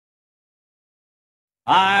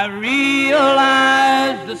I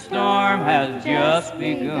realize the storm has just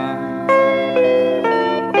begun.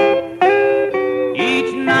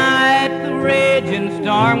 Each night the raging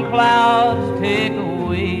storm clouds take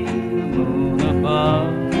away the moon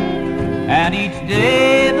above, and each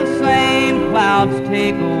day the same clouds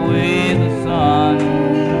take away the sun.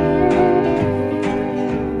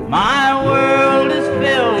 My world is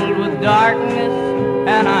filled with darkness,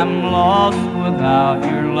 and I'm lost without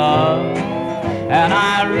your love. And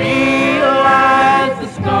I realize the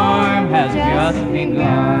storm has just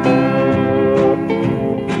begun.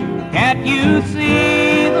 Can't you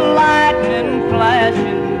see the lightning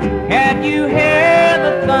flashing? Can't you hear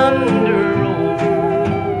the thunder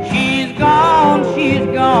roll? She's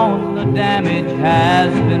gone, the damage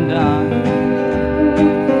has been done.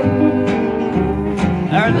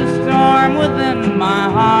 There's a storm within my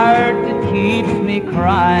heart that keeps me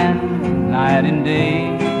crying night and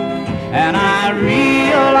day. And I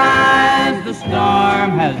realize the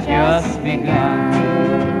storm has just begun.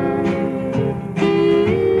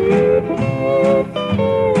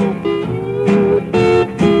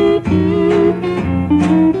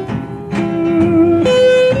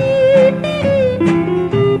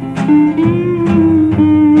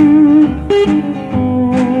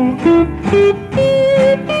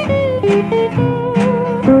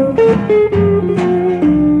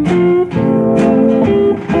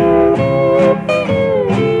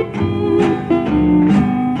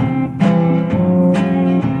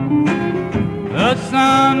 The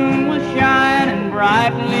sun was shining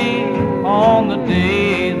brightly on the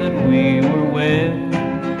day that we were wed.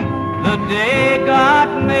 The day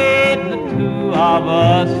God made the two of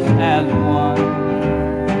us as one.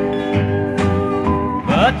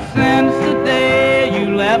 But since the day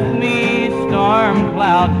you left me, storm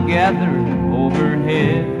clouds gathered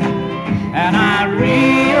overhead, and I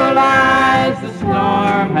realize the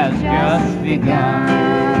storm has just begun.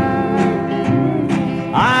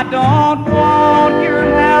 I don't want your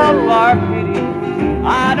help or pity,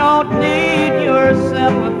 I don't need your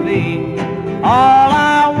sympathy. All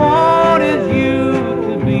I want is you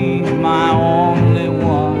to be my only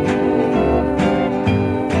one.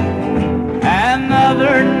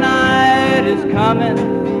 Another night is coming,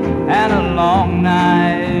 and a long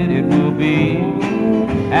night it will be,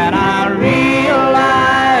 and I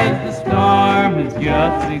realize the storm has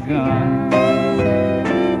just begun.